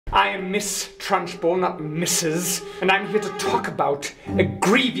I am Miss Trunchbull, not Mrs., and I'm here to talk about a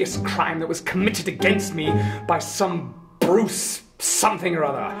grievous crime that was committed against me by some Bruce something or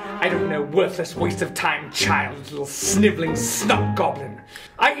other. I don't know, worthless waste of time child, little sniveling snot goblin.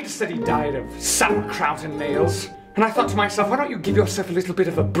 I said he died of sauerkraut and nails. And I thought to myself, why don't you give yourself a little bit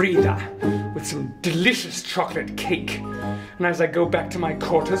of a breather with some delicious chocolate cake? And as I go back to my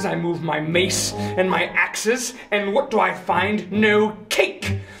quarters, I move my mace and my axes, and what do I find? No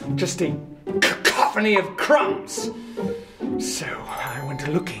cake! Just a cacophony of crumbs. So I went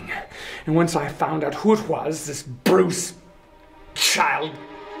looking, and once I found out who it was, this Bruce child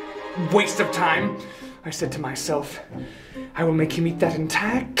waste of time, I said to myself, I will make him eat that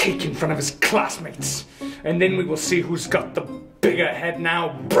entire cake in front of his classmates. And then we will see who's got the bigger head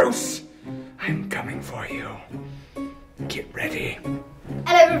now, Bruce. I'm coming for you. Get ready.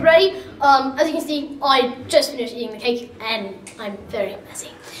 Hello everybody. As you can see, I just finished eating the cake and I'm very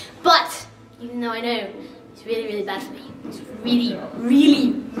messy. But, even though I know it's really, really bad for me, it's really,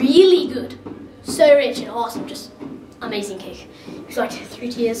 really, really good. So rich and awesome, just amazing cake. It's like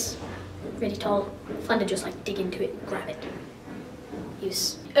 3 tiers, really tall, fun to just like dig into it and grab it. It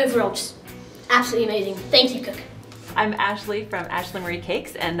was overall just absolutely amazing. Thank you, Cook. I'm Ashley from Ashley Marie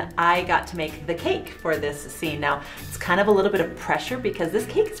Cakes, and I got to make the cake for this scene. Now, it's kind of a little bit of pressure because this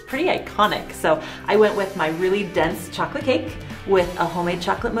cake is pretty iconic. So I went with my really dense chocolate cake with a homemade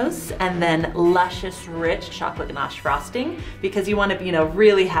chocolate mousse and then luscious, rich chocolate ganache frosting, because you want to,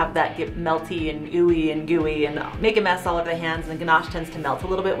 really have that get melty and ooey and gooey and make a mess all over the hands, and ganache tends to melt a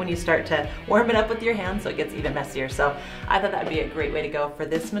little bit when you start to warm it up with your hands, so it gets even messier. So I thought that would be a great way to go for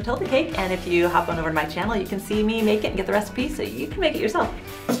this Matilda cake, and if you hop on over to my channel, you can see me make it and get the recipe so you can make it yourself.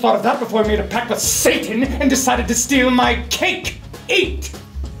 I thought of that before I made a pact with Satan and decided to steal my cake. Eat!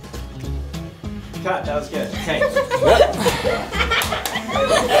 Cut, that was good. Okay.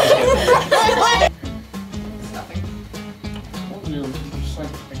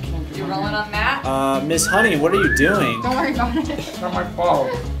 You rolling on that? Miss Honey, what are you doing? Don't worry about it. It's not my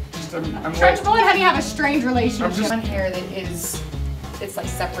fault. Just, I'm Trunchbull and Honey have a strange relationship. One hair that is, it's like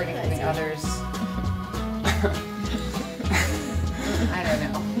separating from the others. I don't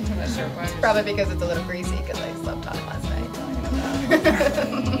know. I'm not sure why. Probably because it's a little greasy because I slept on it last night.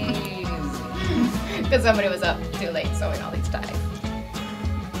 Because somebody was up too late sewing all these ties.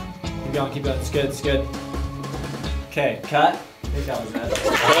 Keep going, keep going. It's good, it's good. Okay, cut. I think that was it.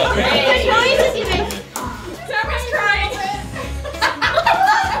 Someone's trying.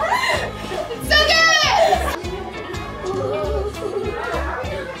 So good!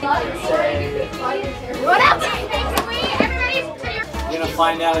 What else? You're gonna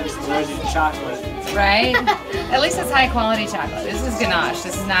find out if it's allergic to chocolate. Right? At least it's high quality chocolate. This is ganache.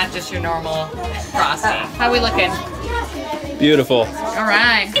 This is not just your normal frosty. How are we looking? Beautiful. All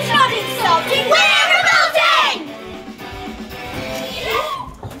right. It's not insulting. We're revolting!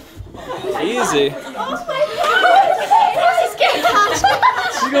 Easy. Oh my god! This is getting hot.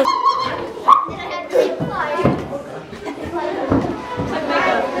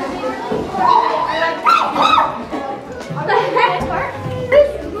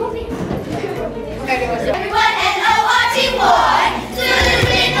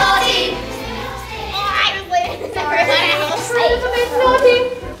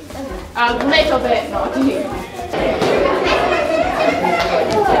 A little bit naughty.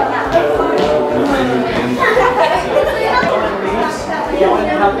 Go and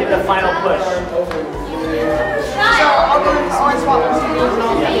help give it a final push. So I'll go and swap.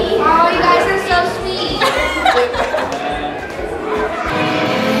 Oh, you guys are so sweet.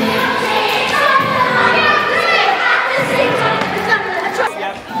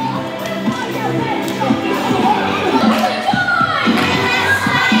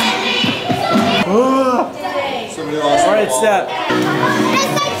 Alright, step.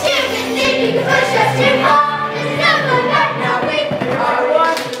 It's like chicken, you can push us too far. It's never back now, we are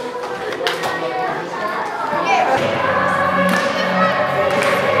one.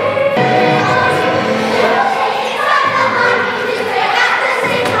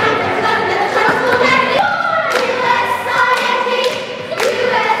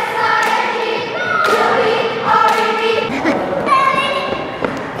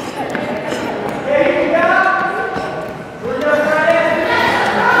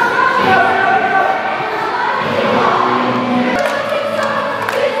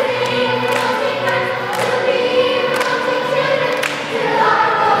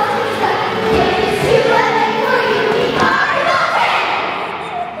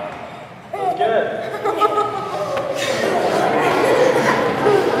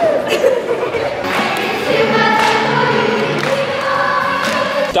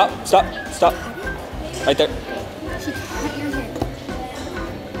 Stop, stop, stop. Right there.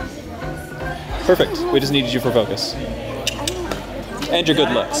 Perfect. We just needed you for focus. And your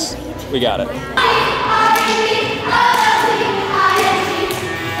good looks. We got it.